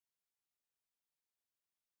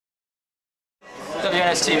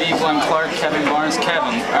WNST TV, Glenn Clark, Kevin Barnes.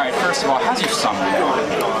 Kevin, all right, first of all, how's your summer?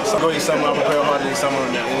 Going to summer, I prepare harder this summer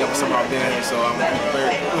than any other summer I've been here, so I'm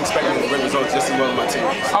expecting great results just as well as my team.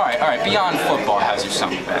 All right, beyond football, how's your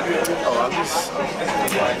summer been? Oh, I just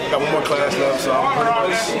got one more class left, so I'm pretty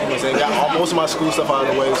much, got most of my school stuff out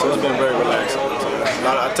of the way, so it's been very relaxing.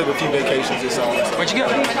 I took a few vacations this summer. So. Where'd you go?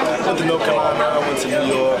 Went to North Carolina, went to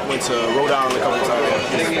New York, went to Rhode Island a couple of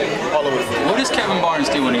times, all over the place. What does Kevin Barnes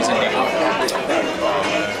do when he's in New York? I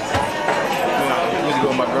usually go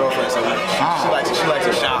with my girlfriend, so she likes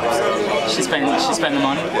to shop. So. She spend the money?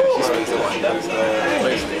 She spends the money,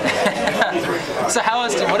 basically. So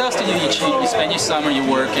what else do you do? You spend your summer, you're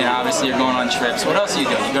working, obviously you're going on trips. What else do you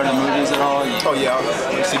do? You go to the movies at all? Oh yeah, I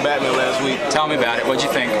went to see Batman last week. Tell me about it. What'd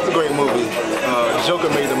you think? It's a great movie. Joker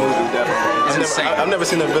made the movie, definitely. I've never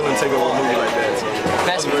seen a villain take over a movie like that.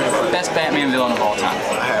 So best Batman villain of all time?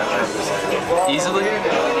 I have. Easily?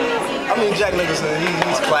 I mean, Jack Nicholson,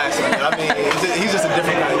 he's classic. I mean, he's just a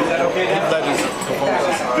different guy. He led his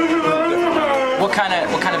performance. What kind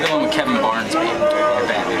of villain would Kevin Barnes be in a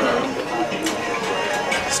Batman movie?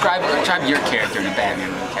 Describe your character in a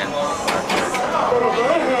Batman movie, Kevin.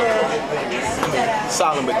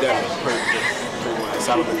 Solid but definitely. Pretty much.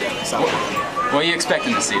 Solid but definitely. What are you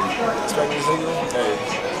expecting this season? Expecting this season? Hey,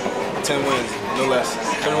 10 wins, no less.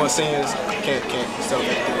 31 seniors, can't still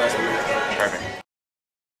make it less than that. Perfect.